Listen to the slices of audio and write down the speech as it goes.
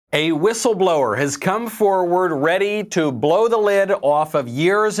A whistleblower has come forward ready to blow the lid off of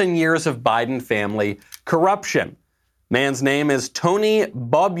years and years of Biden family corruption. Man's name is Tony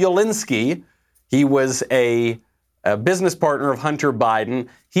Bobulinski. He was a business partner of Hunter Biden.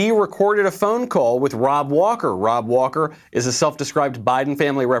 He recorded a phone call with Rob Walker. Rob Walker is a self-described Biden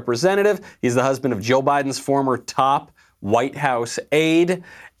family representative. He's the husband of Joe Biden's former top White House aide.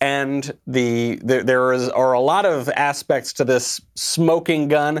 And there are a lot of aspects to this smoking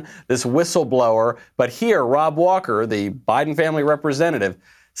gun, this whistleblower. But here, Rob Walker, the Biden family representative,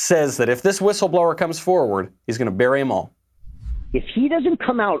 says that if this whistleblower comes forward, he's going to bury them all. If he doesn't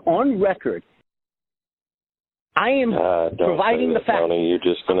come out on record, I am providing the facts. Tony, you're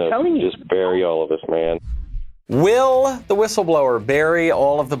just going to just bury all of us, man. Will the whistleblower bury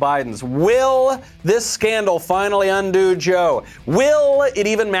all of the Bidens? Will this scandal finally undo Joe? Will it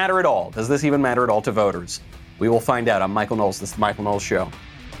even matter at all? Does this even matter at all to voters? We will find out. I'm Michael Knowles. This is the Michael Knowles Show.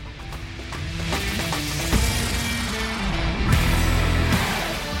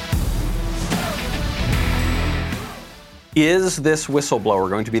 Is this whistleblower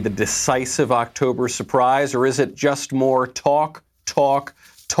going to be the decisive October surprise, or is it just more talk?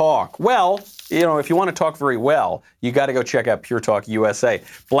 Well, if you want to talk very well, you got to go check out Pure Talk USA.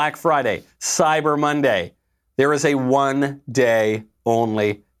 Black Friday, Cyber Monday. There is a one-day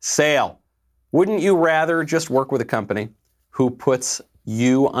only sale. Wouldn't you rather just work with a company who puts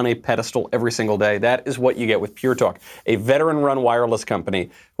you on a pedestal every single day? That is what you get with Pure Talk, a veteran-run wireless company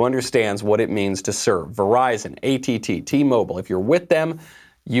who understands what it means to serve Verizon, AT&T, T-Mobile. If you're with them,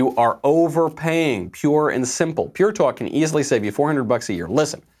 you are overpaying, pure and simple. Pure Talk can easily save you $400 a year.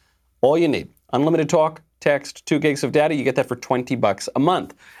 Listen, all you need, unlimited talk, text, 2 gigs of data, you get that for $20 a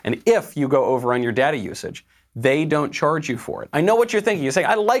month. And if you go over on your data usage, they don't charge you for it. I know what you're thinking. You're saying,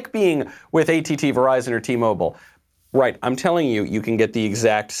 I like being with AT&T, Verizon, or T-Mobile. Right, I'm telling you, you can get the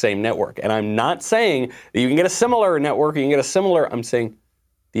exact same network. And I'm not saying that you can get a similar network, you can get a similar, I'm saying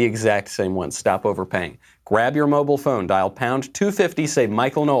the exact same one. Stop overpaying. Grab your mobile phone, dial pound 250, say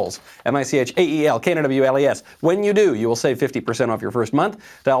Michael Knowles, MICHAEL, When you do, you will save 50% off your first month.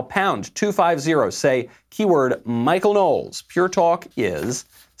 Dial pound 250, say keyword Michael Knowles. Pure Talk is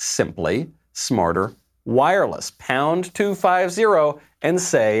simply smarter wireless. Pound 250 and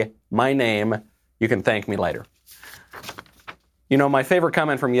say my name. You can thank me later. My favorite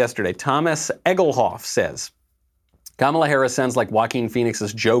comment from yesterday, Thomas Egelhoff says, Kamala Harris sounds like Joaquin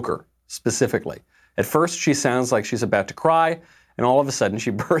Phoenix's Joker, specifically. At first, she sounds like she's about to cry, and all of a sudden,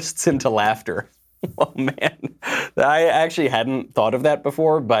 she bursts into laughter. Oh, man. I actually hadn't thought of that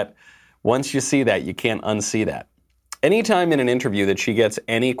before, but once you see that, you can't unsee that. Anytime in an interview that she gets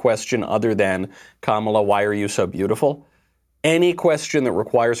any question other than, Kamala, why are you so beautiful? Any question that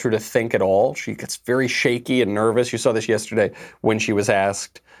requires her to think at all, she gets very shaky and nervous. You saw this yesterday when she was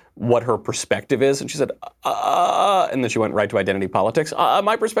asked what her perspective is, and she said, and then she went right to identity politics.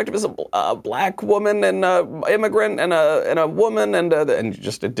 My perspective is a black woman and an immigrant and a woman, and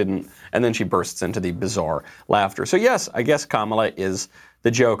just it didn't. And then she bursts into the bizarre laughter. So yes, I guess Kamala is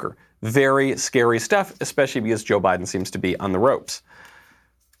the Joker. Very scary stuff, especially because Joe Biden seems to be on the ropes.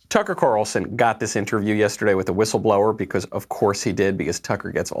 Tucker Carlson got this interview yesterday with a whistleblower because, of course, he did, because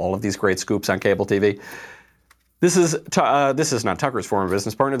Tucker gets all of these great scoops on cable TV. This is not Tucker's former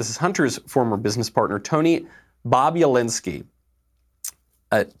business partner. This is Hunter's former business partner, Tony Bobulinski.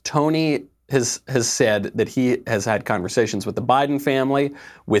 Tony has said that he has had conversations with the Biden family,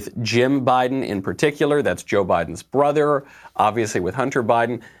 with Jim Biden in particular. That's Joe Biden's brother, obviously with Hunter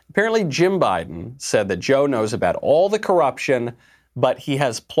Biden. Apparently, Jim Biden said that Joe knows about all the corruption, but he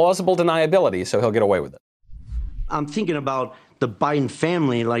has plausible deniability, so he'll get away with it. I'm thinking about the Biden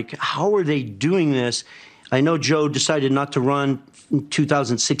family, like, how are they doing this? I know Joe decided not to run in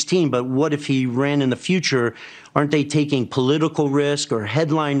 2016, but what if he ran in the future? Aren't they taking political risk or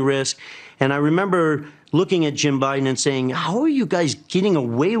headline risk? And I remember looking at Jim Biden and saying, how are you guys getting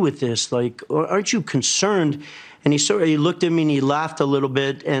away with this? Like, aren't you concerned? And he looked at me and he laughed a little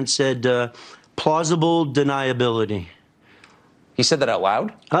bit and said, plausible deniability. He said that out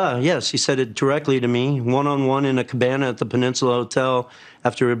loud? Yes, he said it directly to me, one-on-one in a cabana at the Peninsula Hotel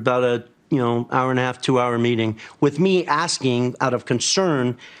after about a hour and a half, 2-hour meeting, with me asking out of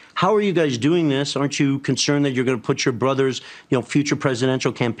concern, how are you guys doing this? Aren't you concerned that you're going to put your brother's, future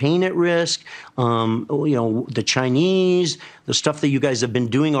presidential campaign at risk? The Chinese, the stuff that you guys have been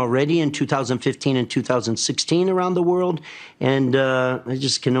doing already in 2015 and 2016 around the world. And I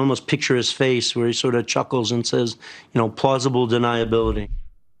just can almost picture his face where he sort of chuckles and says, plausible deniability.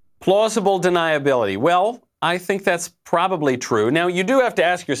 Plausible deniability. Well, I think that's probably true. Now, you do have to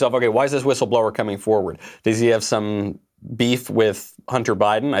ask yourself, okay, why is this whistleblower coming forward? Does he have some beef with Hunter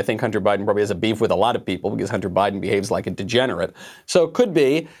Biden. I think Hunter Biden probably has a beef with a lot of people because Hunter Biden behaves like a degenerate. So it could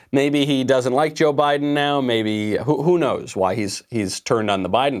be, maybe he doesn't like Joe Biden now. Maybe, who knows why he's turned on the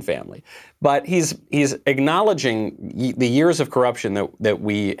Biden family. But he's acknowledging the years of corruption that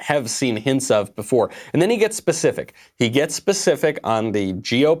we have seen hints of before. And then he gets specific. He gets specific on the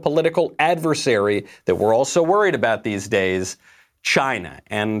geopolitical adversary that we're all so worried about these days, China.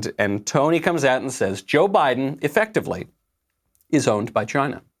 And Tony comes out and says Joe Biden effectively is owned by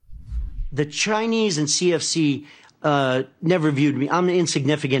China. The Chinese and CFC never viewed me. I'm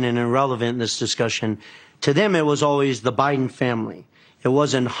insignificant and irrelevant in this discussion. To them, it was always the Biden family. It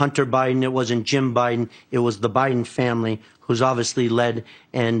wasn't Hunter Biden. It wasn't Jim Biden. It was the Biden family, who's obviously led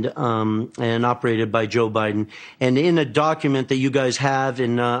and operated by Joe Biden. And in a document that you guys have,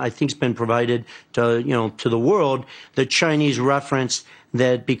 and I think it's been provided to the world, the Chinese reference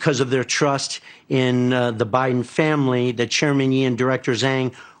that because of their trust in the Biden family, that Chairman Yi and Director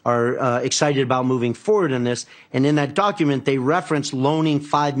Zhang are excited about moving forward in this. And in that document, they reference loaning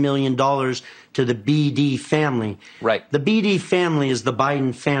 $5 million to the BD family. Right. The BD family is the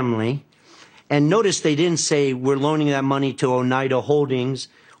Biden family. And notice they didn't say we're loaning that money to Oneida Holdings,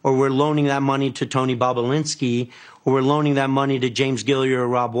 or we're loaning that money to Tony Bobulinski, or we're loaning that money to James Gilliar or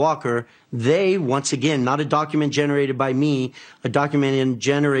Rob Walker. They, once again, not a document generated by me, a document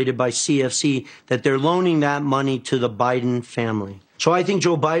generated by CFC, that they're loaning that money to the Biden family. So I think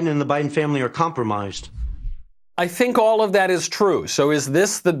Joe Biden and the Biden family are compromised. I think all of that is true. So is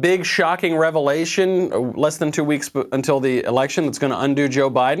this the big shocking revelation less than 2 weeks until the election that's going to undo Joe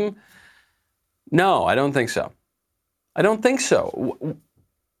Biden? No, I don't think so. I don't think so.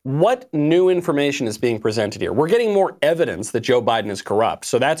 What new information is being presented here? We're getting more evidence that Joe Biden is corrupt,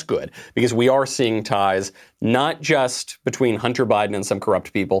 so that's good, because we are seeing ties not just between Hunter Biden and some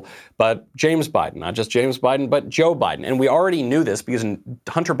corrupt people, but James Biden, not just James Biden, but Joe Biden. And we already knew this because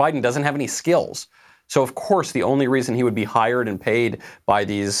Hunter Biden doesn't have any skills. So, of course, the only reason he would be hired and paid by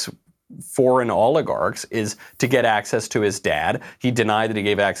these foreign oligarchs is to get access to his dad. He denied that he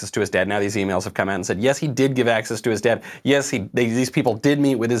gave access to his dad. Now these emails have come out and said, yes, he did give access to his dad. Yes, these people did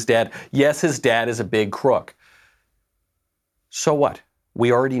meet with his dad. Yes, his dad is a big crook. So what?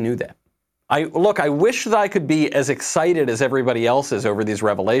 We already knew that. I wish that I could be as excited as everybody else is over these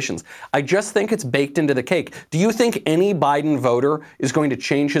revelations. I just think it's baked into the cake. Do you think any Biden voter is going to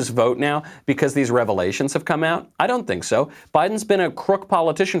change his vote now because these revelations have come out? I don't think so. Biden's been a crook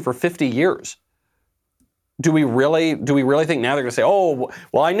politician for 50 years. Do we really think now they're going to say, oh,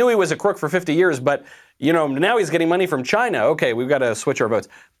 well, I knew he was a crook for 50 years, but, now he's getting money from China. Okay, we've got to switch our votes.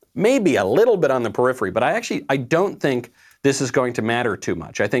 Maybe a little bit on the periphery, but I don't think this is going to matter too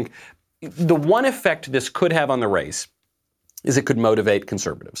much. I think the one effect this could have on the race is it could motivate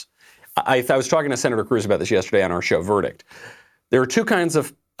conservatives. I was talking to Senator Cruz about this yesterday on our show, Verdict. There are two kinds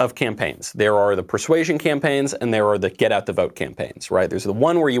of campaigns. There are the persuasion campaigns and there are the get out the vote campaigns, right? There's the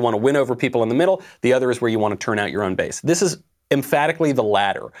one where you want to win over people in the middle. The other is where you want to turn out your own base. This is emphatically the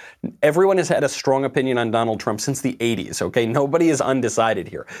latter. Everyone has had a strong opinion on Donald Trump since the 80s, okay? Nobody is undecided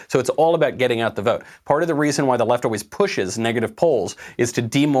here. So it's all about getting out the vote. Part of the reason why the left always pushes negative polls is to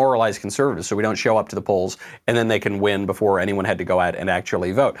demoralize conservatives so we don't show up to the polls and then they can win before anyone had to go out and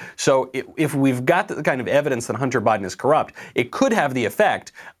actually vote. So if we've got the kind of evidence that Hunter Biden is corrupt, it could have the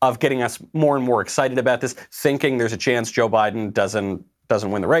effect of getting us more and more excited about this, thinking there's a chance Joe Biden doesn't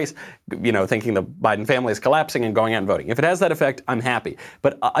win the race, thinking the Biden family is collapsing and going out and voting. If it has that effect, I'm happy.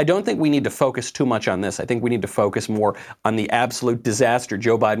 But I don't think we need to focus too much on this. I think we need to focus more on the absolute disaster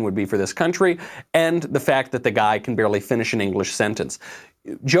Joe Biden would be for this country and the fact that the guy can barely finish an English sentence.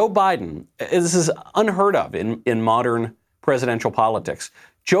 Joe Biden, this is unheard of in modern presidential politics.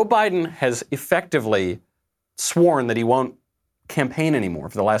 Joe Biden has effectively sworn that he won't campaign anymore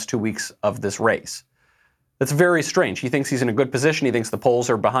for the last 2 weeks of this race. That's very strange. He thinks he's in a good position. He thinks the polls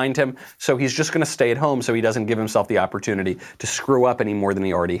are behind him. So he's just going to stay at home so he doesn't give himself the opportunity to screw up any more than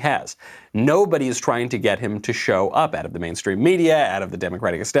he already has. Nobody is trying to get him to show up out of the mainstream media, out of the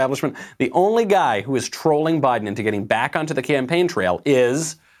Democratic establishment. The only guy who is trolling Biden into getting back onto the campaign trail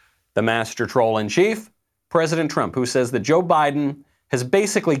is the master troll in chief, President Trump, who says that Joe Biden has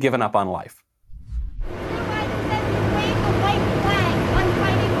basically given up on life.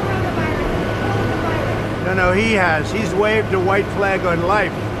 No, he has. He's waved a white flag on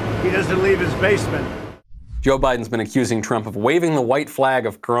life. He doesn't leave his basement. Joe Biden's been accusing Trump of waving the white flag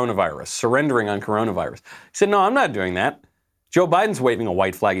of coronavirus, surrendering on coronavirus. He said, no, I'm not doing that. Joe Biden's waving a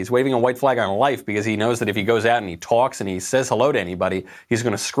white flag. He's waving a white flag on life because he knows that if he goes out and he talks and he says hello to anybody, he's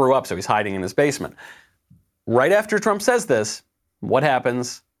going to screw up, so he's hiding in his basement. Right after Trump says this, what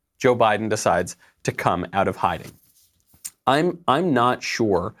happens? Joe Biden decides to come out of hiding. I'm not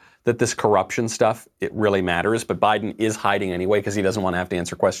sure that this corruption stuff, it really matters, but Biden is hiding anyway because he doesn't want to have to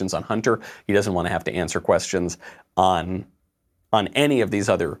answer questions on Hunter. He doesn't want to have to answer questions on any of these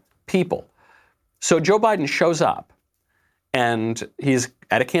other people. So Joe Biden shows up and he's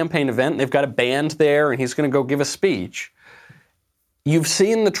at a campaign event and they've got a band there and he's going to go give a speech. You've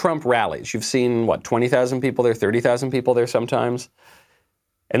seen the Trump rallies. You've seen, 20,000 people there, 30,000 people there sometimes.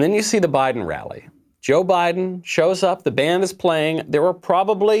 And then you see the Biden rally. Joe Biden shows up, the band is playing. There were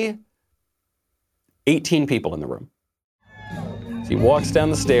probably 18 people in the room. So he walks down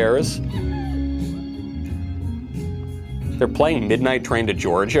the stairs. They're playing Midnight Train to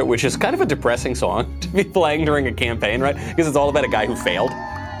Georgia, which is kind of a depressing song to be playing during a campaign, right? Because it's all about a guy who failed.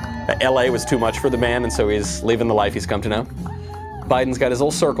 LA was too much for the man, and so he's living the life he's come to know. Biden's got his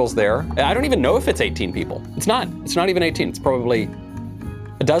little circles there. I don't even know if it's 18 people. It's not. It's not even 18. It's probably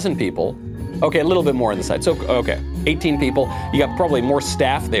a dozen people. Okay, a little bit more on the side. So, okay, 18 people. You got probably more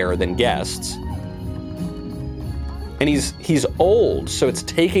staff there than guests. And he's old, so it's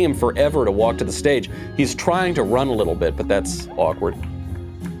taking him forever to walk to the stage. He's trying to run a little bit, but that's awkward.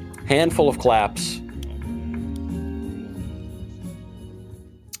 Handful of claps.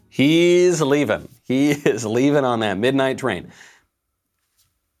 He's leaving. He is leaving on that midnight train.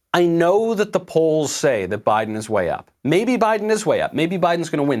 I know that the polls say that Biden is way up. Maybe Biden is way up. Maybe Biden's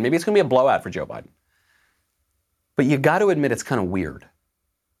going to win. Maybe it's going to be a blowout for Joe Biden. But you got to admit it's kind of weird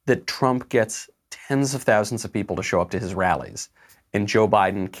that Trump gets tens of thousands of people to show up to his rallies and Joe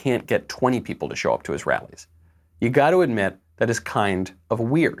Biden can't get 20 people to show up to his rallies. You got to admit that is kind of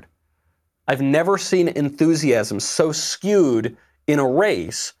weird. I've never seen enthusiasm so skewed in a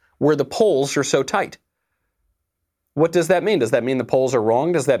race where the polls are so tight. What does that mean? Does that mean the polls are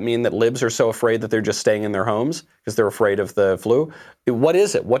wrong? Does that mean that libs are so afraid that they're just staying in their homes because they're afraid of the flu? What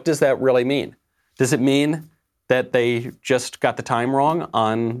is it? What does that really mean? Does it mean that they just got the time wrong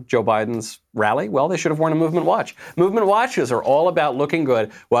on Joe Biden's rally? Well, they should have worn a movement watch. Movement watches are all about looking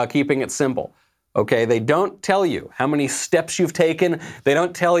good while keeping it simple. Okay, they don't tell you how many steps you've taken. They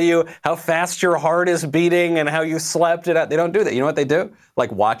don't tell you how fast your heart is beating and how you slept it out. They don't do that. You know what they do?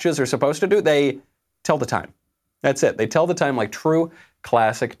 Like watches are supposed to do? They tell the time. That's it. They tell the time like true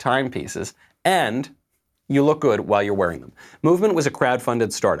classic timepieces, and you look good while you're wearing them. Movement was a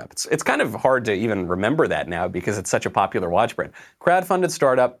crowd-funded startup. It's kind of hard to even remember that now because it's such a popular watch brand. Crowd-funded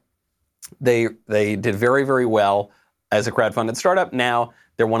startup. They did very, very well as a crowd-funded startup. Now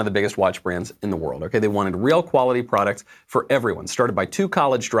they're one of the biggest watch brands in the world. Okay, they wanted real quality products for everyone. Started by 2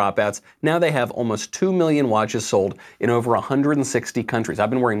 college dropouts. Now they have almost 2 million watches sold in over 160 countries. I've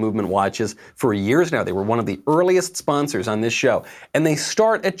been wearing Movement watches for years now. They were one of the earliest sponsors on this show, and they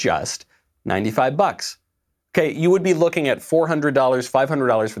start at just $95. Okay, you would be looking at $400,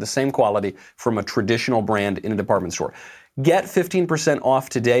 $500 for the same quality from a traditional brand in a department store. Get 15% off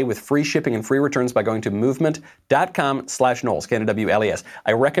today with free shipping and free returns by going to movement.com/Knowles, Knowles.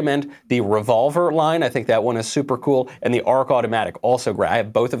 I recommend the Revolver line. I think that one is super cool. And the Arc Automatic, also great. I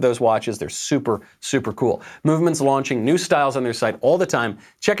have both of those watches. They're super, super cool. Movement's launching new styles on their site all the time.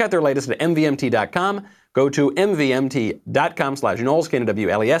 Check out their latest at mvmt.com. Go to mvmt.com/Knowles,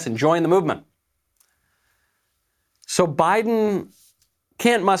 Knowles, and join the movement. So Biden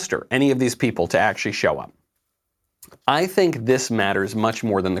can't muster any of these people to actually show up. I think this matters much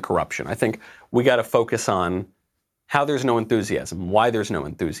more than the corruption. I think we got to focus on how there's no enthusiasm, why there's no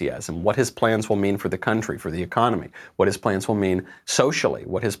enthusiasm, what his plans will mean for the country, for the economy, what his plans will mean socially,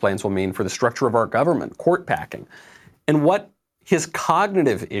 what his plans will mean for the structure of our government, court packing, and what his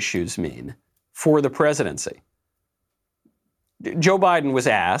cognitive issues mean for the presidency. Joe Biden was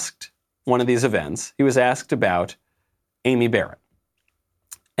asked, one of these events, he was asked about Amy Barrett.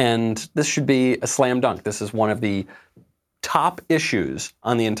 And this should be a slam dunk. This is one of the top issues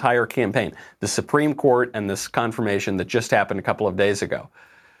on the entire campaign. The Supreme Court and this confirmation that just happened a couple of days ago.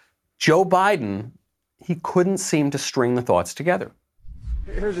 Joe Biden, he couldn't seem to string the thoughts together.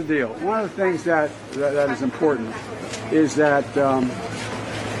 Here's the deal. One of the things that is important is that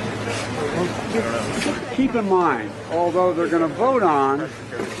keep in mind, although they're going to vote on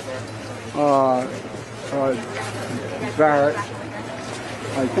Barrett,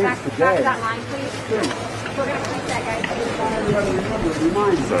 I think today. That line, please. Sure. We're going to push that,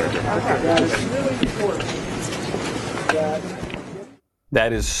 guys.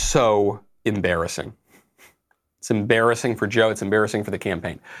 That is so embarrassing. It's embarrassing for Joe. It's embarrassing for the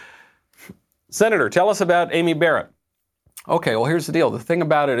campaign. Senator, tell us about Amy Barrett. Okay, well, here's the deal. The thing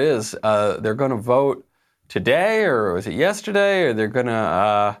about it is they're going to vote today, or was it yesterday, or they're going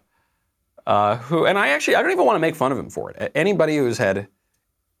to, and I don't even want to make fun of him for it. Anybody who's had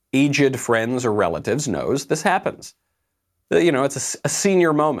aged friends or relatives knows this happens. It's a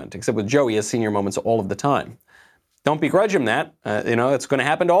senior moment, except with Joe, he has senior moments all of the time. Don't begrudge him that. It's going to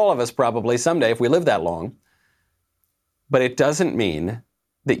happen to all of us probably someday if we live that long. But it doesn't mean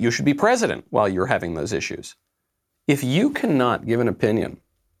that you should be president while you're having those issues. If you cannot give an opinion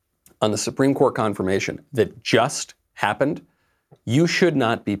on the Supreme Court confirmation that just happened, you should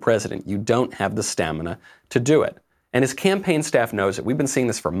not be president. You don't have the stamina to do it. And his campaign staff knows it. We've been seeing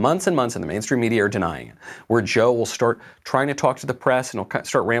this for months and months, and the mainstream media are denying it, where Joe will start trying to talk to the press and he'll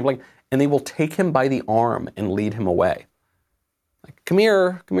start rambling, and they will take him by the arm and lead him away. Like, come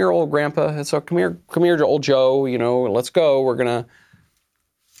here, old grandpa. So come here, old Joe. Let's go. We're gonna.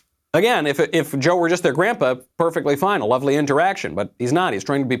 Again, if Joe were just their grandpa, perfectly fine, a lovely interaction. But he's not. He's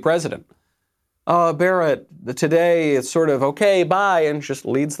trying to be president. Barrett, today it's sort of okay, bye, and just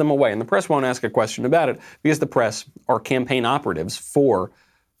leads them away. And the press won't ask a question about it because the press are campaign operatives for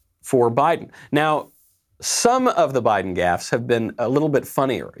Biden. Now, some of the Biden gaffes have been a little bit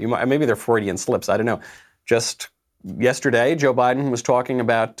funnier. Maybe they're Freudian slips. I don't know. Just yesterday, Joe Biden was talking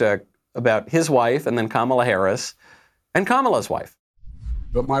about his wife and then Kamala Harris and Kamala's wife.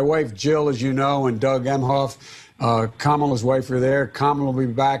 But my wife, Jill, as you know, and Doug Emhoff, Kamala's wife are there. Kamala will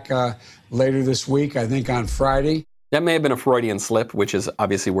be back later this week, I think on Friday. That may have been a Freudian slip, which is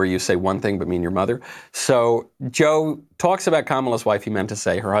obviously where you say one thing but mean your mother. So Joe talks about Kamala's wife. He meant to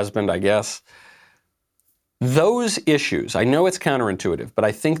say her husband, I guess. Those issues, I know it's counterintuitive, but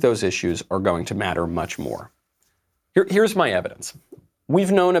I think those issues are going to matter much more. Here's my evidence.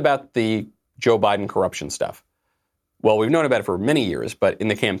 We've known about the Joe Biden corruption stuff. Well, we've known about it for many years, but in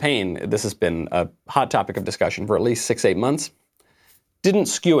the campaign, this has been a hot topic of discussion for at least 6-8 months. Didn't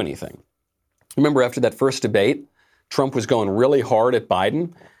skew anything. Remember, after that first debate, Trump was going really hard at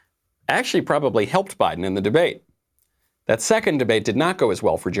Biden. Actually, probably helped Biden in the debate. That second debate did not go as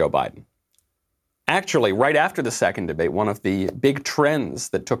well for Joe Biden. Actually, right after the second debate, one of the big trends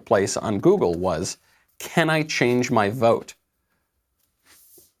that took place on Google was, can I change my vote?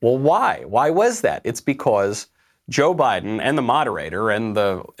 Well, why? Why was that? It's because Joe Biden and the moderator and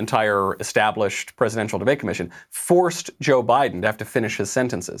the entire established presidential debate commission forced Joe Biden to have to finish his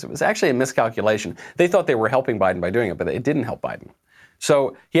sentences. It was actually a miscalculation. They thought they were helping Biden by doing it, but it didn't help Biden.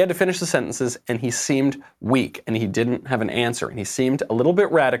 So he had to finish the sentences, and he seemed weak, and he didn't have an answer. And he seemed a little bit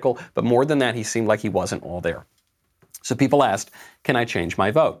radical, but more than that, he seemed like he wasn't all there. So people asked, can I change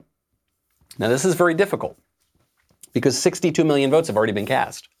my vote? Now, this is very difficult because 62 million votes have already been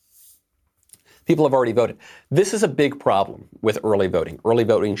cast. People have already voted. This is a big problem with early voting. Early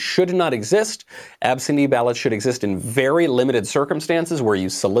voting should not exist. Absentee ballots should exist in very limited circumstances where you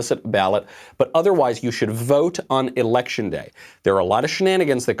solicit a ballot, but otherwise you should vote on Election Day. There are a lot of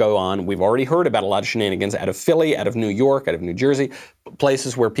shenanigans that go on. We've already heard about a lot of shenanigans out of Philly, out of New York, out of New Jersey,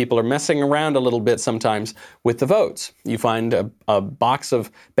 places where people are messing around a little bit sometimes with the votes. You find a box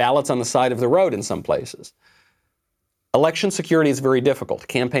of ballots on the side of the road in some places. Election security is very difficult.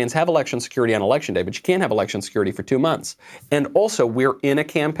 Campaigns have election security on Election Day, but you can't have election security for 2 months. And also, we're in a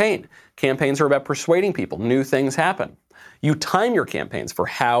campaign. Campaigns are about persuading people. New things happen. You time your campaigns for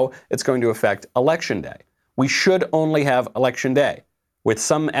how it's going to affect Election Day. We should only have Election Day with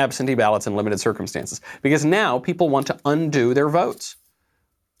some absentee ballots in limited circumstances, because now people want to undo their votes.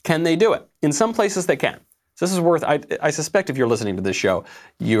 Can they do it? In some places they can. So this is worth, I suspect if you're listening to this show,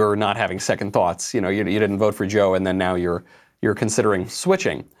 you're not having second thoughts. You didn't vote for Joe and then now you're considering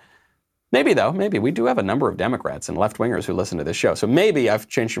switching. Maybe though, maybe. We do have a number of Democrats and left-wingers who listen to this show. So maybe I've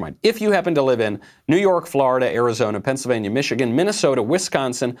changed your mind. If you happen to live in New York, Florida, Arizona, Pennsylvania, Michigan, Minnesota,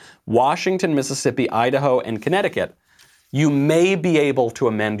 Wisconsin, Washington, Mississippi, Idaho, and Connecticut, you may be able to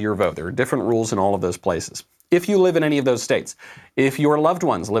amend your vote. There are different rules in all of those places. If you live in any of those states, if your loved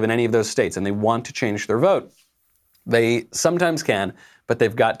ones live in any of those states and they want to change their vote, they sometimes can, but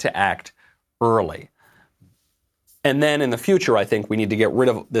they've got to act early. And then in the future, I think we need to get rid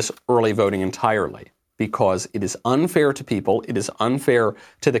of this early voting entirely because it is unfair to people, it is unfair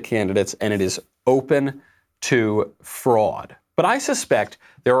to the candidates, and it is open to fraud. But I suspect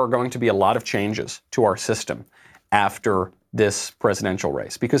there are going to be a lot of changes to our system after this presidential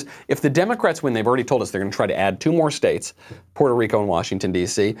race. Because if the Democrats win, they've already told us they're going to try to add 2 more states, Puerto Rico and Washington,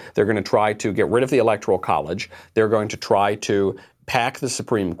 D.C. They're going to try to get rid of the Electoral College. They're going to try to pack the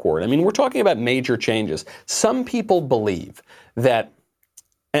Supreme Court. I mean, we're talking about major changes. Some people believe that,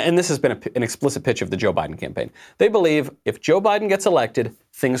 and this has been an explicit pitch of the Joe Biden campaign, they believe if Joe Biden gets elected,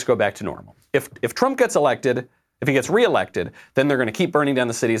 things go back to normal. If Trump gets elected, if he gets reelected, then they're going to keep burning down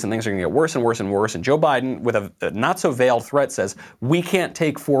the cities and things are going to get worse and worse and worse. And Joe Biden, with a not-so-veiled threat, says, we can't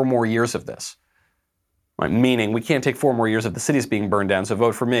take 4 more years of this. Meaning, we can't take 4 more years of the cities being burned down, so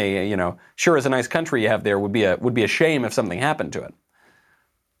vote for me. You know, sure, as a nice country you have there, would be a shame if something happened to it.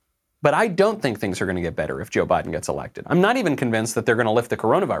 But I don't think things are going to get better if Joe Biden gets elected. I'm not even convinced that they're going to lift the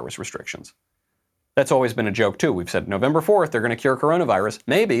coronavirus restrictions. That's always been a joke, too. We've said November 4th, they're going to cure coronavirus.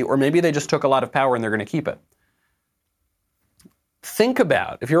 Maybe, or maybe they just took a lot of power and they're going to keep it. Think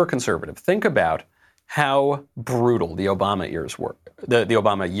about, if you're a conservative, think about how brutal the Obama years were. The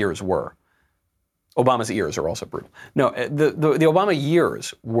Obama years were. Obama's ears are also brutal. No, the Obama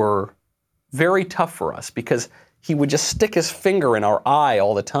years were very tough for us because he would just stick his finger in our eye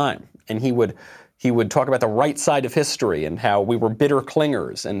all the time. And he would talk about the right side of history and how we were bitter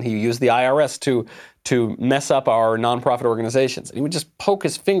clingers. And he used the IRS to mess up our nonprofit organizations. And he would just poke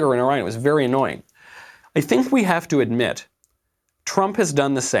his finger in our eye. It was very annoying. I think we have to admit Trump has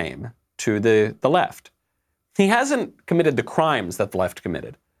done the same to the left. He hasn't committed the crimes that the left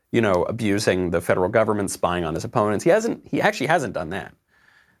committed. You know, abusing the federal government, spying on his opponents. He actually hasn't done that.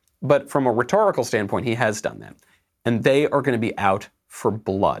 But from a rhetorical standpoint, he has done that. And they are going to be out for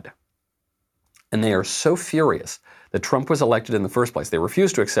blood. And they are so furious that Trump was elected in the first place. They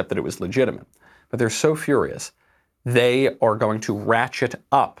refuse to accept that it was legitimate. But they're so furious, they are going to ratchet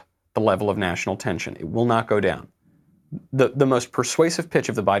up the level of national tension. It will not go down. The most persuasive pitch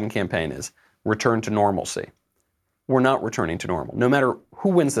of the Biden campaign is return to normalcy. We're not returning to normal. No matter who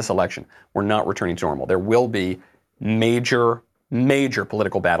wins this election, we're not returning to normal. There will be major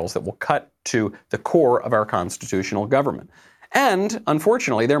political battles that will cut to the core of our constitutional government. And,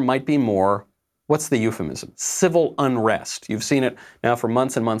 unfortunately, there might be more, what's the euphemism? Civil unrest. You've seen it now for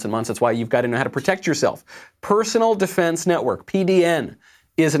months and months and months. That's why you've got to know how to protect yourself. Personal Defense Network, PDN,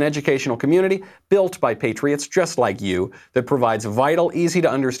 is an educational community built by patriots just like you that provides vital,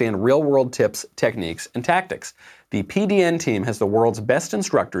 easy-to-understand real-world tips, techniques, and tactics. The PDN team has the world's best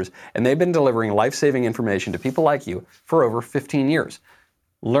instructors, and they've been delivering life-saving information to people like you for over 15 years.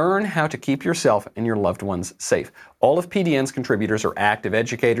 Learn how to keep yourself and your loved ones safe. All of PDN's contributors are active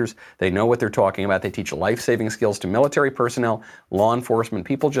educators. They know what they're talking about. They teach life-saving skills to military personnel, law enforcement,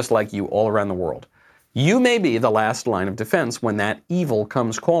 people just like you all around the world. You may be the last line of defense when that evil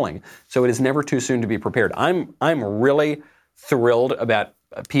comes calling, so it is never too soon to be prepared. I'm really thrilled about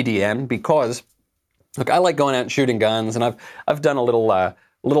PDN because, look, I like going out and shooting guns, and I've done a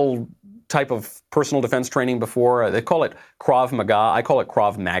little type of personal defense training before. They call it Krav Maga. I call it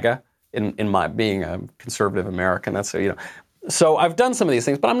Krav Maga in my being a conservative American. That's So I've done some of these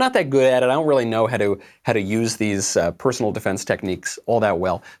things, but I'm not that good at it. I don't really know how to use these personal defense techniques all that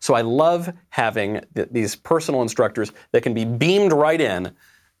well. So I love having these personal instructors that can be beamed right in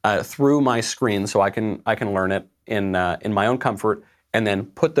through my screen, so I can learn it in my own comfort and then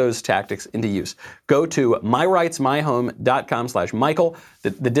put those tactics into use. Go to myrightsmyhome.com/Michael.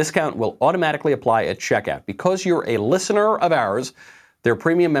 The discount will automatically apply at checkout. Because you're a listener of ours, their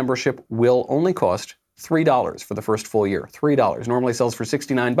premium membership will only cost $3 for the first full year. $3. Normally sells for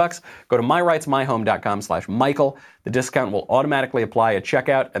 $69. Go to myrightsmyhome.com/Michael. The discount will automatically apply at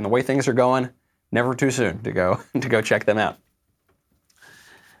checkout, and the way things are going, never too soon to go check them out.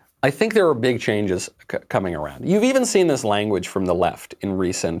 I think there are big changes coming around. You've even seen this language from the left in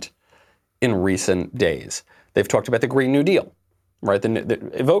recent days. They've talked about the Green New Deal, right?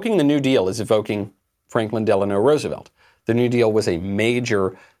 Evoking the New Deal is evoking Franklin Delano Roosevelt. The New Deal was a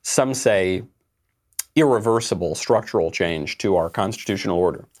major, some say, irreversible structural change to our constitutional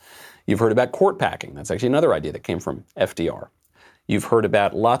order. You've heard about court packing. That's actually another idea that came from FDR. You've heard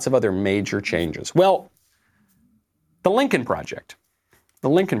about lots of other major changes. Well, the Lincoln Project. The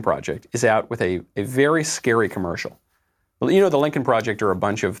Lincoln Project is out with a very scary commercial. Well, you know, the Lincoln Project are a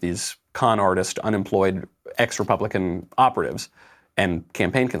bunch of these con artist, unemployed ex-Republican operatives and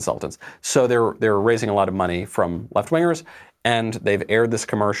campaign consultants. So they're raising a lot of money from left-wingers, and they've aired this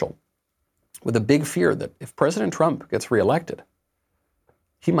commercial with a big fear that if President Trump gets reelected,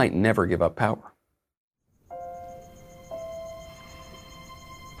 he might never give up power.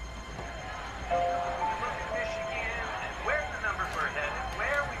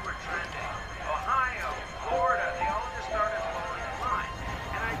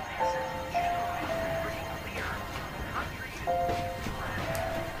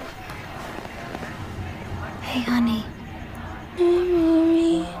 Hey, honey.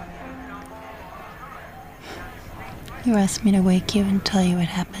 Mommy. You asked me to wake you and tell you what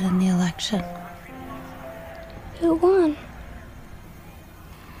happened in the election. Who won?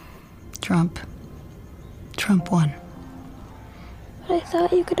 Trump. Trump won. But I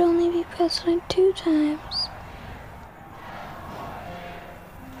thought you could only be president 2 times.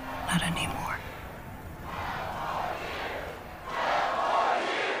 Not anymore.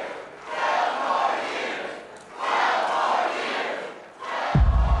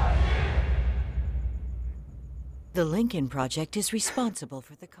 The Lincoln Project is responsible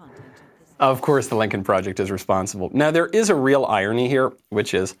for the content of this. Of course, the Lincoln Project is responsible. Now, there is a real irony here,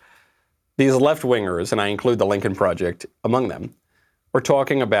 which is these left-wingers, and I include the Lincoln Project among them, are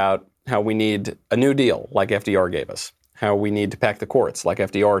talking about how we need a new deal like FDR gave us, how we need to pack the courts like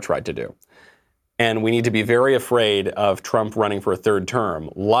FDR tried to do. And we need to be very afraid of Trump running for a third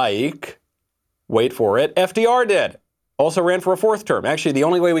term, like, wait for it, FDR did. Also ran for a fourth term. Actually, the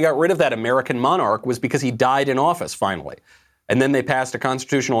only way we got rid of that American monarch was because he died in office, finally. And then they passed a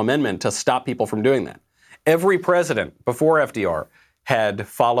constitutional amendment to stop people from doing that. Every president before FDR had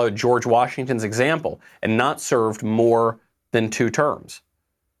followed George Washington's example and not served more than 2 terms,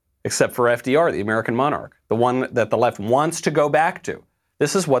 except for FDR, the American monarch, the one that the left wants to go back to.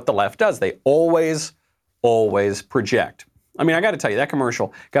 This is what the left does. They always project. I mean, I got to tell you, that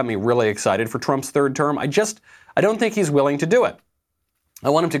commercial got me really excited for Trump's third term. I don't think he's willing to do it. I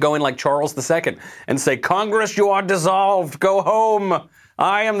want him to go in like Charles II and say, Congress, you are dissolved. Go home.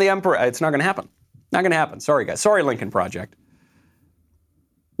 I am the emperor. It's not going to happen. Not going to happen. Sorry, guys. Sorry, Lincoln Project.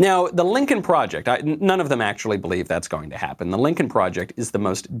 Now, the Lincoln Project, none of them actually believe that's going to happen. The Lincoln Project is the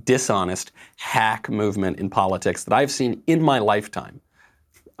most dishonest hack movement in politics that I've seen in my lifetime.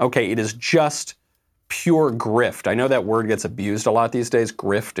 Okay, it is just pure grift. I know that word gets abused a lot these days,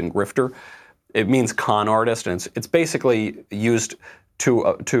 grift and grifter. It means con artist, and it's basically used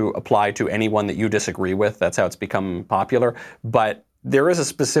to apply to anyone that you disagree with. That's how it's become popular. But there is a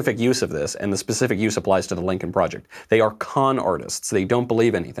specific use of this, and the specific use applies to the Lincoln Project. They are con artists. They don't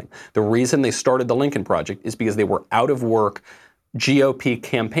believe anything. The reason they started the Lincoln Project is because they were out of work GOP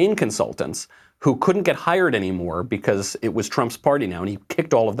campaign consultants who couldn't get hired anymore because it was Trump's party now, and he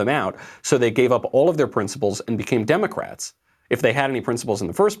kicked all of them out. So they gave up all of their principles and became Democrats, if they had any principles in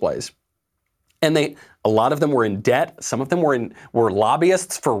the first place. And a lot of them were in debt. Some of them were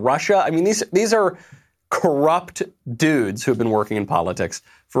lobbyists for Russia. I mean, these are corrupt dudes who have been working in politics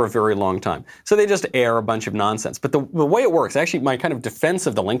for a very long time. So they just air a bunch of nonsense. But the way it works, actually my kind of defense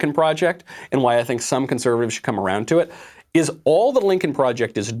of the Lincoln Project and why I think some conservatives should come around to it, is all the Lincoln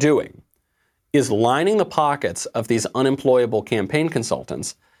Project is doing is lining the pockets of these unemployable campaign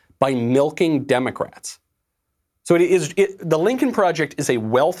consultants by milking Democrats. So the Lincoln Project is a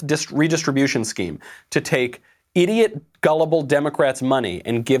wealth redistribution scheme to take idiot, gullible Democrats' money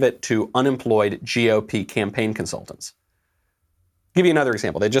and give it to unemployed GOP campaign consultants. I'll give you another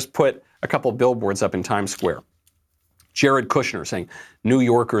example. They just put a couple billboards up in Times Square. Jared Kushner saying, New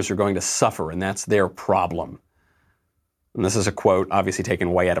Yorkers are going to suffer and that's their problem. And this is a quote, obviously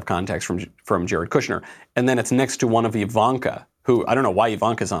taken way out of context from Jared Kushner. And then it's next to one of Ivanka, who, I don't know why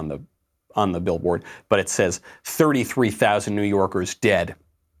Ivanka's on the billboard, but it says 33,000 New Yorkers dead.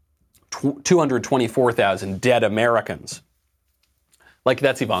 224,000 dead Americans. Like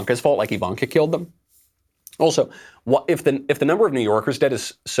that's Ivanka's fault, like Ivanka killed them. Also, if the number of New Yorkers dead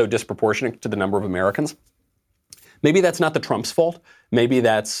is so disproportionate to the number of Americans, maybe that's not the Trump's fault. Maybe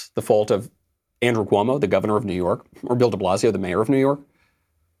that's the fault of Andrew Cuomo, the governor of New York, or Bill de Blasio, the mayor of New York.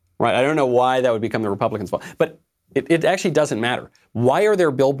 Right? I don't know why that would become the Republicans' fault, but it actually doesn't matter. Why are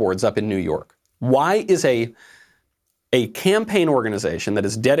there billboards up in New York? Why is a campaign organization that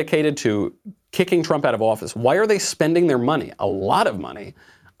is dedicated to kicking Trump out of office, why are they spending their money, a lot of money,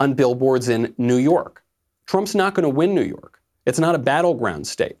 on billboards in New York? Trump's not going to win New York. It's not a battleground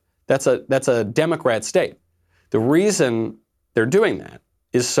state. That's a Democrat state. The reason they're doing that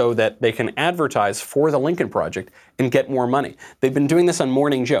is so that they can advertise for the Lincoln Project and get more money. They've been doing this on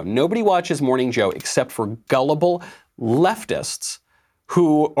Morning Joe. Nobody watches Morning Joe except for gullible leftists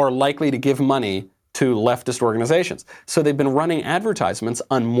who are likely to give money to leftist organizations. So they've been running advertisements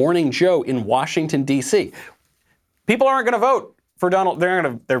on Morning Joe in Washington, D.C. People aren't going to vote for Donald.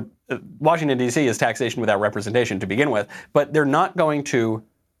 Washington, D.C. is taxation without representation to begin with, but they're not going to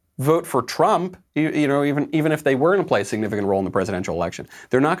vote for Trump, even if they were going to play a significant role in the presidential election.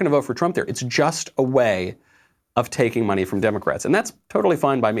 They're not going to vote for Trump there. It's just a way of taking money from Democrats. And that's totally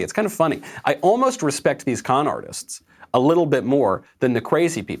fine by me. It's kind of funny. I almost respect these con artists a little bit more than the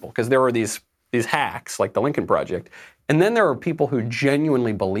crazy people, because there are these hacks like the Lincoln Project. And then there are people who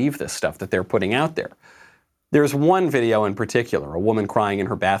genuinely believe this stuff that they're putting out there. There's one video in particular, a woman crying in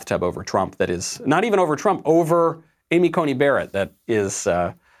her bathtub over Trump, that is not even over Trump, over Amy Coney Barrett, that is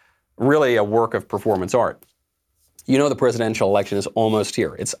really a work of performance art. You know the presidential election is almost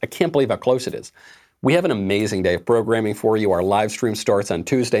here. I can't believe how close it is. We have an amazing day of programming for you. Our live stream starts on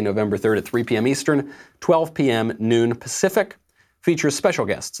Tuesday, November 3rd at 3 p.m. Eastern, 12 p.m. noon Pacific. Features special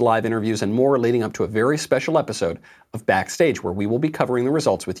guests, live interviews, and more, leading up to a very special episode of Backstage, where we will be covering the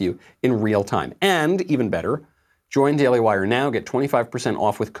results with you in real time. And, even better, Join Daily Wire now. Get 25%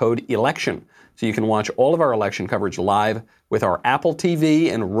 off with code ELECTION. So you can watch all of our election coverage live with our Apple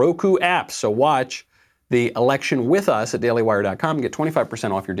TV and Roku apps. So watch the election with us at dailywire.com and get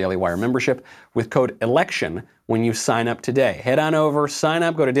 25% off your Daily Wire membership with code ELECTION when you sign up today. Head on over, sign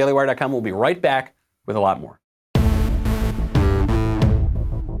up, go to dailywire.com. We'll be right back with a lot more.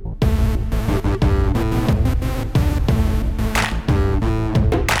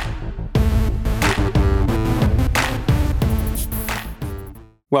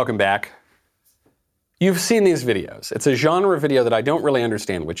 Welcome back. You've seen these videos. It's a genre video that I don't really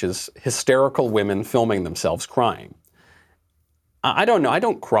understand, which is hysterical women filming themselves crying. I don't know. I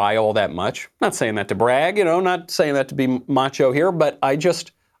don't cry all that much. I'm not saying that to brag, not saying that to be macho here, but I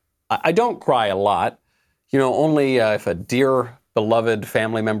don't cry a lot. Only if a dear beloved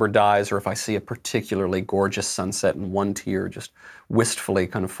family member dies or if I see a particularly gorgeous sunset and one tear just wistfully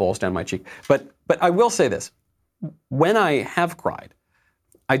kind of falls down my cheek. But I will say this. When I have cried,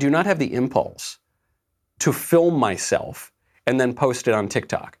 I do not have the impulse to film myself and then post it on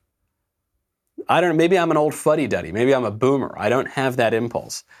TikTok. I don't know, maybe I'm an old fuddy-duddy, maybe I'm a boomer. I don't have that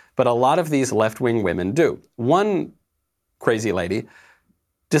impulse. But a lot of these left-wing women do. One crazy lady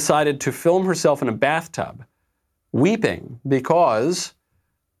decided to film herself in a bathtub weeping because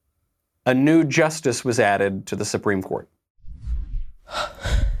a new justice was added to the Supreme Court.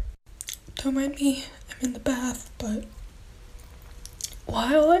 Don't mind me, I'm in the bath, but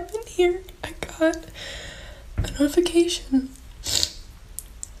while I'm in here, I got a notification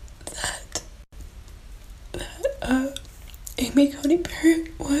that Amy Coney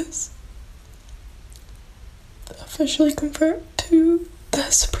Barrett was officially confirmed to the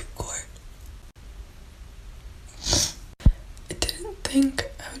Supreme Court. I didn't think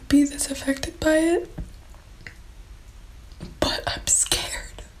I would be this affected by it, but I'm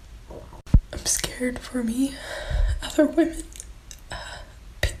scared. I'm scared for me, other women,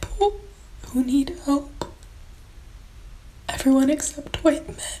 people who need help. Everyone except white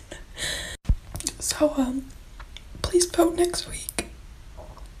men. So, please vote next week.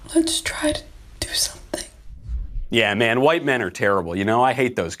 Let's try to do something. Yeah, man, white men are terrible. I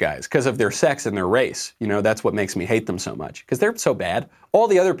hate those guys because of their sex and their race. That's what makes me hate them so much because they're so bad. All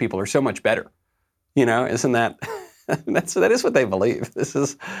the other people are so much better. Isn't that, that is what they believe. This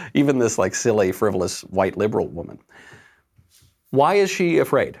is even this silly, frivolous, white liberal woman. Why is she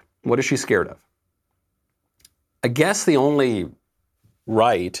afraid? What is she scared of? I guess the only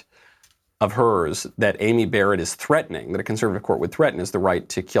right of hers that Amy Barrett is threatening, that a conservative court would threaten, is the right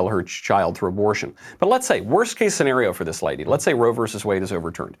to kill her child through abortion. But let's say, worst case scenario for this lady, let's say Roe versus Wade is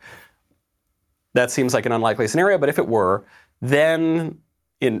overturned. That seems like an unlikely scenario, but if it were, then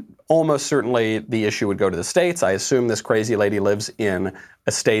almost certainly the issue would go to the states. I assume this crazy lady lives in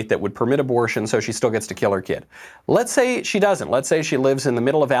a state that would permit abortion, so she still gets to kill her kid. Let's say she doesn't. Let's say she lives in the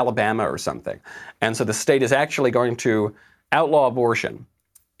middle of Alabama or something. And so the state is actually going to outlaw abortion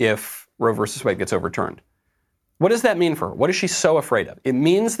if Roe versus Wade gets overturned. What does that mean for her? What is she so afraid of? It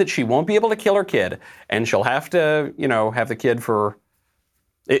means that she won't be able to kill her kid, and she'll have to, have the kid for,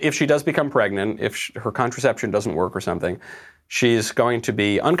 if she does become pregnant, if her contraception doesn't work or something, she's going to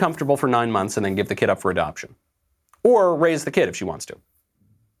be uncomfortable for 9 months and then give the kid up for adoption. Or raise the kid if she wants to.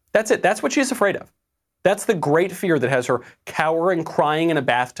 That's it. That's what she's afraid of. That's the great fear that has her cowering, crying in a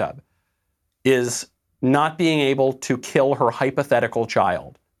bathtub, is not being able to kill her hypothetical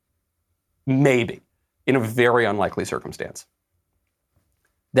child. Maybe. In a very unlikely circumstance.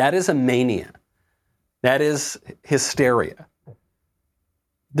 That is a mania. That is hysteria.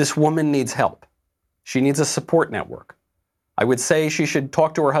 This woman needs help. She needs a support network. I would say she should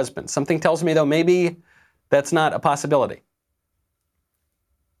talk to her husband. Something tells me, though, maybe that's not a possibility.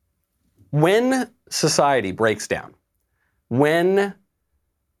 When society breaks down, when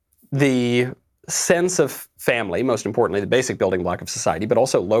the sense of family, most importantly, the basic building block of society, but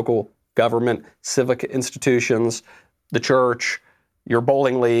also local government, civic institutions, the church, your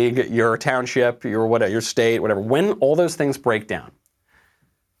bowling league, your township, your state, whatever, when all those things break down,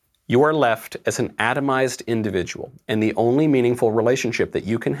 you are left as an atomized individual, and the only meaningful relationship that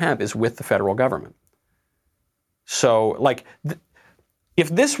you can have is with the federal government. So,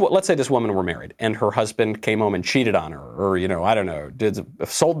 if let's say this woman were married and her husband came home and cheated on her, or, I don't know,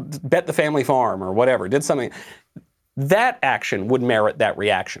 bet the family farm or whatever, did something, that action would merit that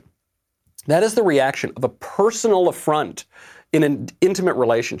reaction. That is the reaction of a personal affront in an intimate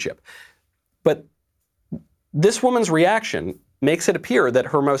relationship. But this woman's reaction makes it appear that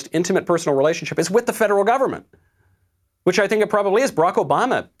her most intimate personal relationship is with the federal government. which I think it probably is. Barack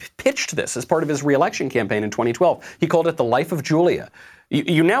Obama pitched this as part of his re-election campaign in 2012. He called it The Life of Julia.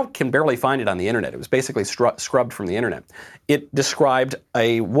 You now can barely find it on the internet. It was basically scrubbed from the internet. It described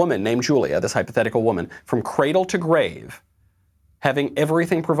a woman named Julia, this hypothetical woman, from cradle to grave, having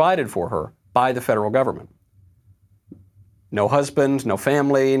everything provided for her by the federal government. No husband, no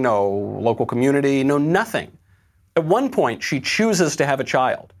family, no local community, no nothing. At one point, she chooses to have a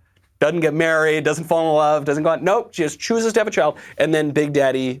child. Doesn't get married, doesn't fall in love, doesn't go on. Nope, she just chooses to have a child. And then Big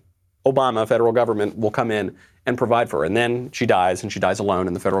Daddy Obama, federal government, will come in and provide for her. And then she dies, and she dies alone,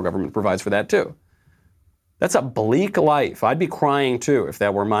 and the federal government provides for that too. That's a bleak life. I'd be crying too if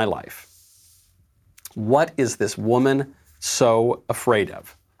that were my life. What is this woman so afraid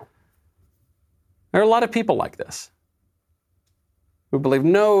of? There are a lot of people like this who believe,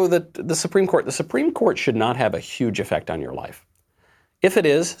 no, that the Supreme Court should not have a huge effect on your life. If it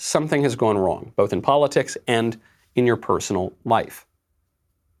is, something has gone wrong, both in politics and in your personal life.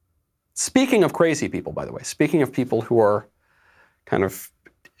 Speaking of crazy people, by the way, speaking of people who are kind of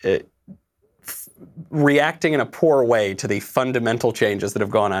reacting in a poor way to the fundamental changes that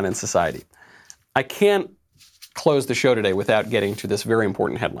have gone on in society, I can't close the show today without getting to this very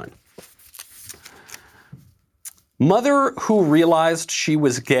important headline. Mother who realized she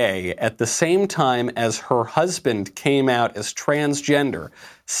was gay at the same time as her husband came out as transgender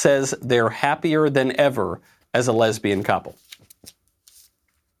says they're happier than ever as a lesbian couple.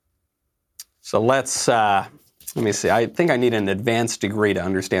 So let me see. I think I need an advanced degree to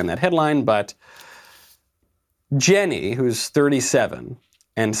understand that headline, but Jenny, who's 37,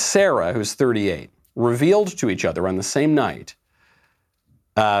 and Sarah, who's 38, revealed to each other on the same night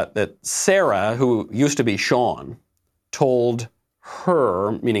that Sarah, who used to be Sean, told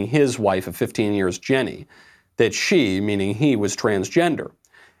her, meaning his wife of 15 years, Jenny, that she, meaning he, was transgender.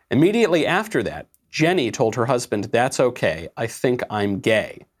 Immediately after that, Jenny told her husband, "That's okay, I think I'm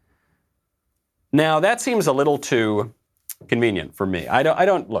gay." Now, that seems a little too convenient for me. I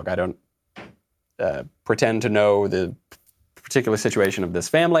don't pretend to know the particular situation of this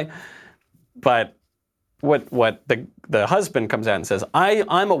family, but what the husband comes out and says,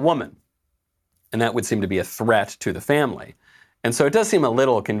 I'm a woman, and that would seem to be a threat to the family. And so it does seem a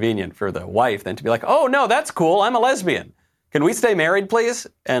little convenient for the wife then to be like, oh, no, that's cool, I'm a lesbian. Can we stay married, please?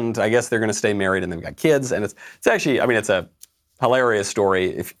 And I guess they're going to stay married, and they've got kids, and it's actually, I mean, it's a hilarious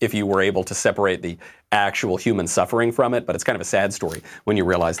story if you were able to separate the actual human suffering from it, but it's kind of a sad story when you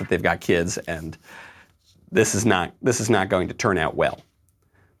realize that they've got kids, and this is not going to turn out well.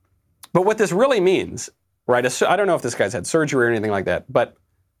 But what this really means, right? I don't know if this guy's had surgery or anything like that, but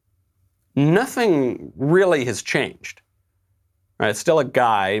nothing really has changed. Right? It's still a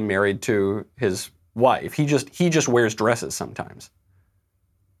guy married to his wife. He just wears dresses sometimes.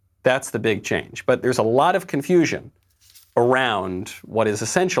 That's the big change. But there's a lot of confusion around what is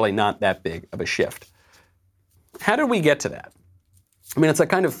essentially not that big of a shift. How did we get to that? I mean, it's a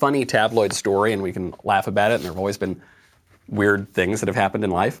kind of funny tabloid story, and we can laugh about it, and there have always been weird things that have happened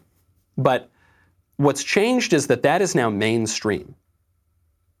in life. But what's changed is that is now mainstream.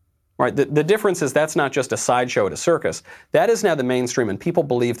 Right? The difference is that's not just a sideshow at a circus. That is now the mainstream, and people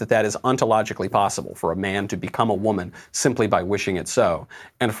believe that is ontologically possible for a man to become a woman simply by wishing it so,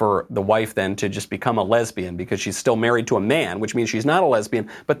 and for the wife then to just become a lesbian because she's still married to a man, which means she's not a lesbian,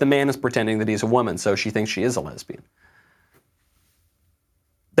 but the man is pretending that he's a woman, so she thinks she is a lesbian.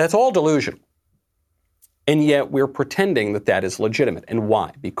 That's all delusional. And yet we're pretending that is legitimate. And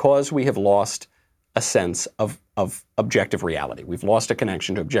why? Because we have lost a sense of objective reality. We've lost a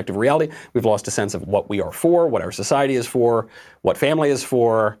connection to objective reality. We've lost a sense of what we are for, what our society is for, what family is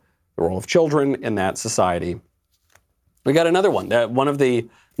for, the role of children in that society. We got another one. One of the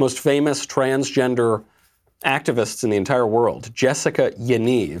most famous transgender activists in the entire world, Jessica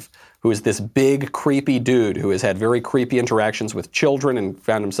Yaniv, who is this big, creepy dude who has had very creepy interactions with children and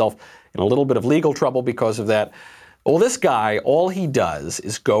found himself in a little bit of legal trouble because of that. Well, this guy, all he does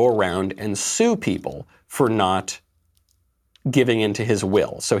is go around and sue people for not giving into his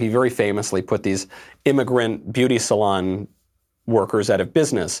will. So he very famously put these immigrant beauty salon workers out of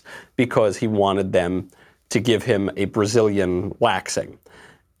business because he wanted them to give him a Brazilian waxing.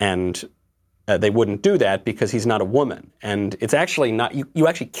 And they wouldn't do that because he's not a woman. And it's actually not, you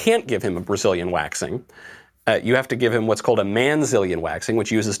actually can't give him a Brazilian waxing. You have to give him what's called a manzillion waxing,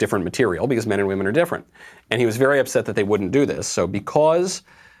 which uses different material because men and women are different. And he was very upset that they wouldn't do this. So because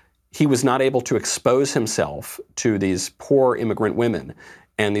he was not able to expose himself to these poor immigrant women,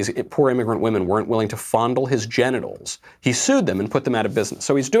 and these poor immigrant women weren't willing to fondle his genitals, he sued them and put them out of business.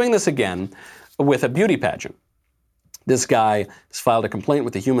 So he's doing this again with a beauty pageant. This guy has filed a complaint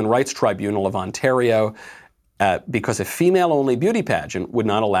with the Human Rights Tribunal of Ontario. because a female-only beauty pageant would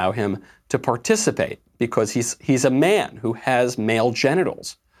not allow him to participate because he's a man who has male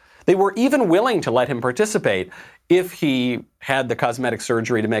genitals. They were even willing to let him participate if he had the cosmetic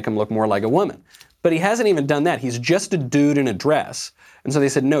surgery to make him look more like a woman. But he hasn't even done that. He's just a dude in a dress. And so they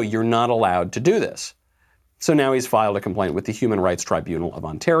said, no, you're not allowed to do this. So now he's filed a complaint with the Human Rights Tribunal of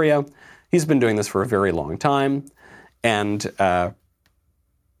Ontario. He's been doing this for a very long time. And I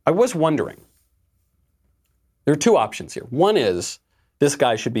was wondering, there are two options here. One is this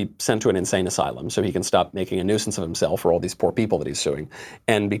guy should be sent to an insane asylum so he can stop making a nuisance of himself for all these poor people that he's suing.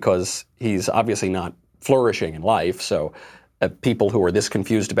 And because he's obviously not flourishing in life, so people who are this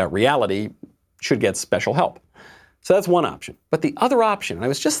confused about reality should get special help. So that's one option. But the other option, and I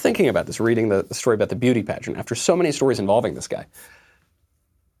was just thinking about this, reading the story about the beauty pageant, after so many stories involving this guy,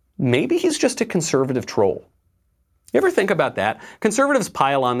 maybe he's just a conservative troll. You ever think about that? Conservatives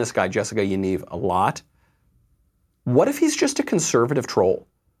pile on this guy, Jessica Yaniv, a lot. What if he's just a conservative troll?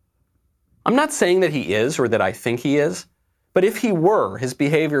 I'm not saying that he is or that I think he is, but if he were, his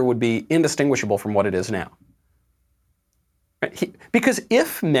behavior would be indistinguishable from what it is now. Because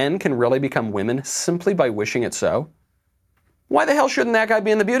if men can really become women simply by wishing it so, why the hell shouldn't that guy be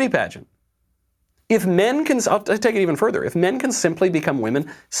in the beauty pageant? If men can, I'll take it even further, if men can simply become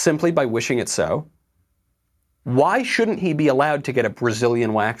women simply by wishing it so, why shouldn't he be allowed to get a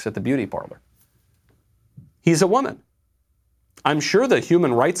Brazilian wax at the beauty parlor? He's a woman. I'm sure the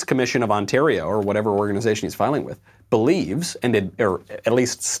Human Rights Commission of Ontario, or whatever organization he's filing with, believes, or at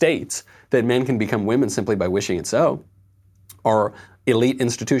least states, that men can become women simply by wishing it so. Our elite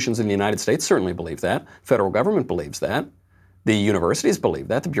institutions in the United States certainly believe that. Federal government believes that. The universities believe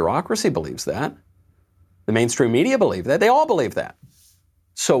that. The bureaucracy believes that. The mainstream media believe that. They all believe that.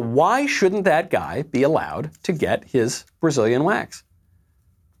 So why shouldn't that guy be allowed to get his Brazilian wax?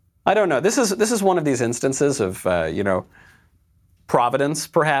 I don't know. This is one of these instances of, providence,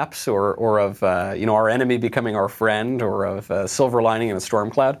 perhaps, or of, our enemy becoming our friend, or of a silver lining in a storm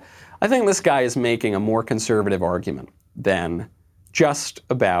cloud. I think this guy is making a more conservative argument than just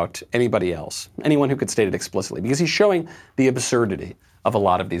about anybody else, anyone who could state it explicitly, because he's showing the absurdity of a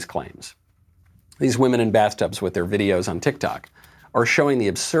lot of these claims. These women in bathtubs with their videos on TikTok are showing the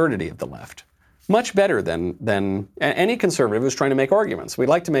absurdity of the left much better than any conservative who's trying to make arguments. We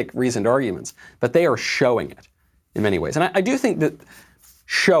like to make reasoned arguments, but they are showing it in many ways. And I do think that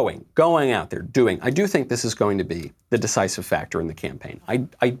showing, going out there, doing, I do think this is going to be the decisive factor in the campaign.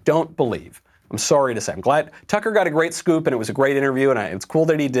 I don't believe, I'm sorry to say, I'm glad Tucker got a great scoop and it was a great interview and it's cool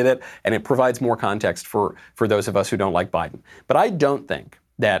that he did it and it provides more context for those of us who don't like Biden. But I don't think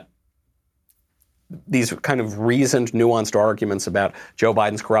that these kind of reasoned, nuanced arguments about Joe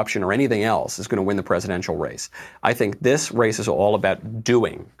Biden's corruption or anything else is going to win the presidential race. I think this race is all about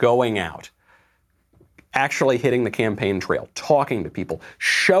doing, going out, actually hitting the campaign trail, talking to people,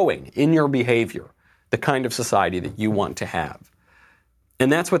 showing in your behavior the kind of society that you want to have. And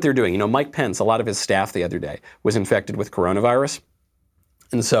that's what they're doing. Mike Pence, a lot of his staff the other day was infected with coronavirus.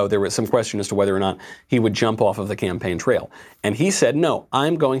 And so there was some question as to whether or not he would jump off of the campaign trail. And he said, no,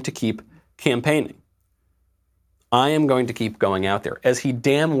 I'm going to keep campaigning. I am going to keep going out there, as he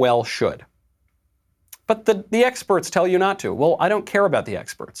damn well should. But the experts tell you not to. Well, I don't care about the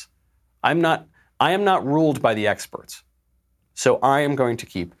experts. I am not ruled by the experts. So I am going to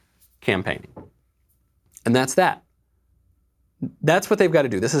keep campaigning. And that's that. That's what they've got to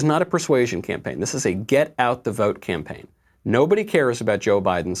do. This is not a persuasion campaign. This is a get out the vote campaign. Nobody cares about Joe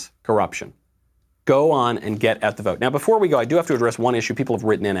Biden's corruption. Go on and get out the vote. Now, before we go, I do have to address one issue. People have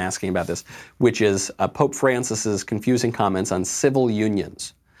written in asking about this, which is Pope Francis's confusing comments on civil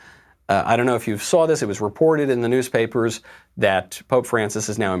unions. I don't know if you saw this. It was reported in the newspapers that Pope Francis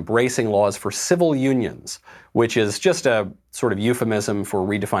is now embracing laws for civil unions, which is just a sort of euphemism for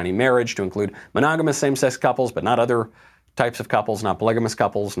redefining marriage to include monogamous same-sex couples, but not other types of couples, not polygamous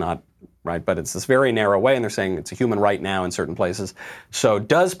couples, right? But it's this very narrow way, and they're saying it's a human right now in certain places. So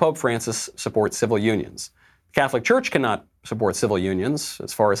does Pope Francis support civil unions? The Catholic Church cannot support civil unions,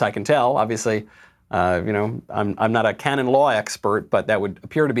 as far as I can tell. Obviously, I'm not a canon law expert, but that would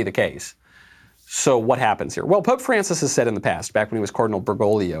appear to be the case. So what happens here? Well, Pope Francis has said in the past, back when he was Cardinal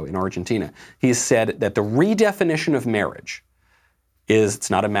Bergoglio in Argentina, he's said that the redefinition of marriage it's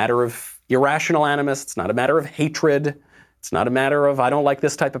not a matter of irrational animus, it's not a matter of hatred, it's not a matter of I don't like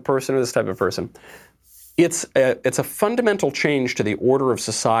this type of person or this type of person. It's a fundamental change to the order of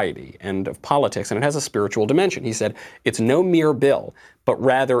society and of politics, and it has a spiritual dimension. He said, it's no mere bill, but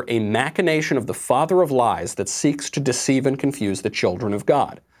rather a machination of the father of lies that seeks to deceive and confuse the children of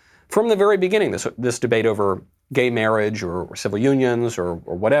God. From the very beginning, this debate over gay marriage or civil unions or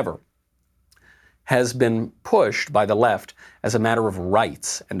whatever has been pushed by the left as a matter of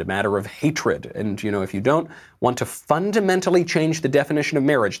rights and a matter of hatred. And, if you don't want to fundamentally change the definition of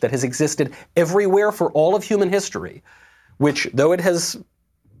marriage that has existed everywhere for all of human history, which, though it has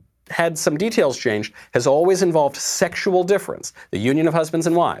had some details changed, has always involved sexual difference, the union of husbands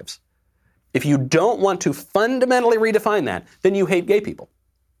and wives. If you don't want to fundamentally redefine that, then you hate gay people.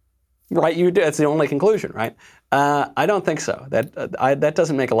 Right? That's the only conclusion, right? I don't think so. That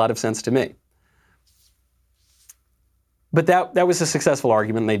doesn't make a lot of sense to me. But that was a successful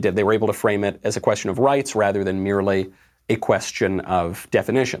argument they did. They were able to frame it as a question of rights rather than merely a question of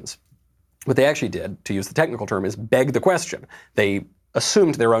definitions. What they actually did, to use the technical term, is beg the question. They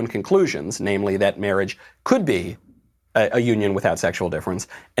assumed their own conclusions, namely that marriage could be a union without sexual difference.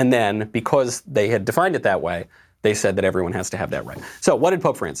 And then, because they had defined it that way, they said that everyone has to have that right. So what did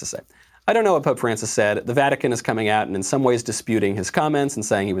Pope Francis say? I don't know what Pope Francis said. The Vatican is coming out and in some ways disputing his comments and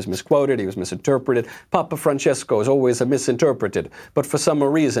saying he was misquoted, he was misinterpreted. Papa Francesco is always misinterpreted, but for some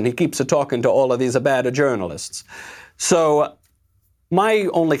reason he keeps talking to all of these bad journalists. So my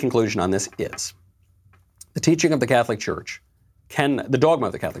only conclusion on this is the teaching of the Catholic Church, the dogma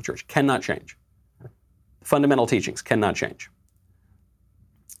of the Catholic Church cannot change. Fundamental teachings cannot change.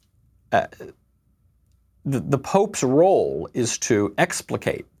 The Pope's role is to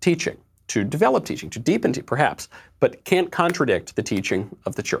explicate teaching, to develop teaching, to deepen teaching, perhaps, but can't contradict the teaching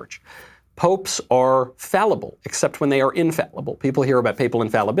of the Church. Popes are fallible, except when they are infallible. People hear about papal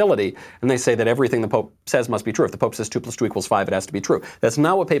infallibility, and they say that everything the Pope says must be true. If the Pope says 2 + 2 = 5, it has to be true. That's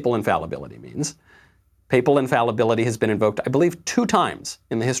not what papal infallibility means. Papal infallibility has been invoked, I believe, 2 times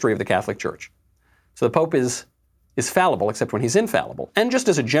in the history of the Catholic Church. So the Pope is fallible, except when he's infallible. And just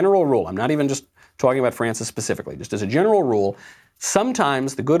as a general rule, I'm not even just talking about Francis specifically, just as a general rule,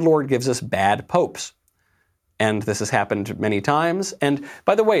 sometimes the good Lord gives us bad popes. And this has happened many times. And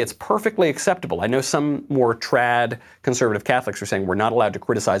by the way, it's perfectly acceptable. I know some more trad conservative Catholics are saying we're not allowed to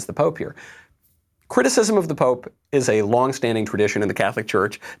criticize the Pope here. Criticism of the Pope is a long-standing tradition in the Catholic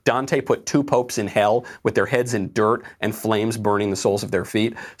Church. Dante put 2 popes in hell with their heads in dirt and flames burning the soles of their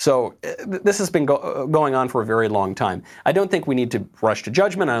feet. So this has been going on for a very long time. I don't think we need to rush to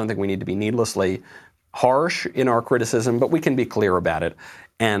judgment. I don't think we need to be needlessly harsh in our criticism, but we can be clear about it.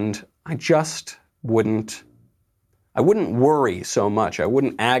 And I just wouldn't worry so much. I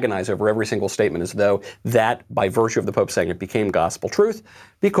wouldn't agonize over every single statement as though that, by virtue of the Pope saying it, became gospel truth,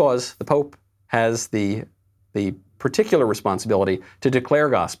 because the Pope has the particular responsibility to declare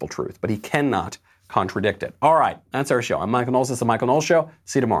gospel truth, but he cannot contradict it. All right, that's our show. I'm Michael Knowles. This is The Michael Knowles Show.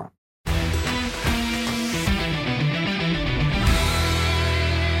 See you tomorrow.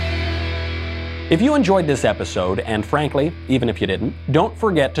 If you enjoyed this episode, and frankly, even if you didn't, don't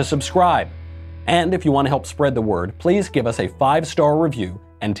forget to subscribe. And if you want to help spread the word, please give us a 5-star review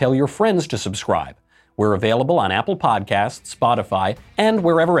and tell your friends to subscribe. We're available on Apple Podcasts, Spotify, and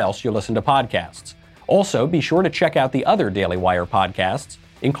wherever else you listen to podcasts. Also, be sure to check out the other Daily Wire podcasts,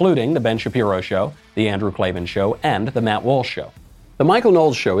 including The Ben Shapiro Show, The Andrew Klavan Show, and The Matt Walsh Show. The Michael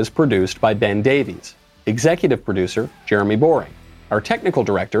Knowles Show is produced by Ben Davies. Executive producer, Jeremy Boring. Our technical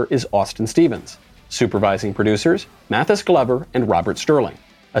director is Austin Stevens. Supervising producers, Mathis Glover and Robert Sterling.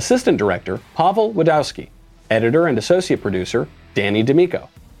 Assistant director, Pavel Wadowski. Editor and associate producer, Danny D'Amico.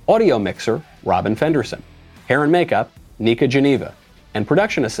 Audio mixer, Robin Fenderson. Hair and makeup, Nika Geneva. And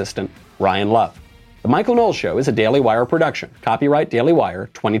production assistant, Ryan Love. The Michael Knowles Show is a Daily Wire production. Copyright Daily Wire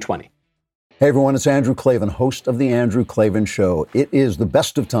 2020. Hey everyone, it's Andrew Klavan, host of The Andrew Klavan Show. It is the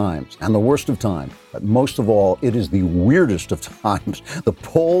best of times and the worst of times, but most of all, it is the weirdest of times. The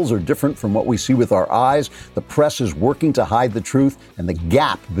polls are different from what we see with our eyes. The press is working to hide the truth, and the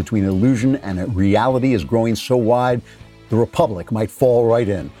gap between illusion and reality is growing so wide, the Republic might fall right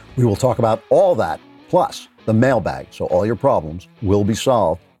in. We will talk about all that, plus the mailbag, so all your problems will be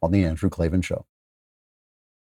solved on The Andrew Klavan Show.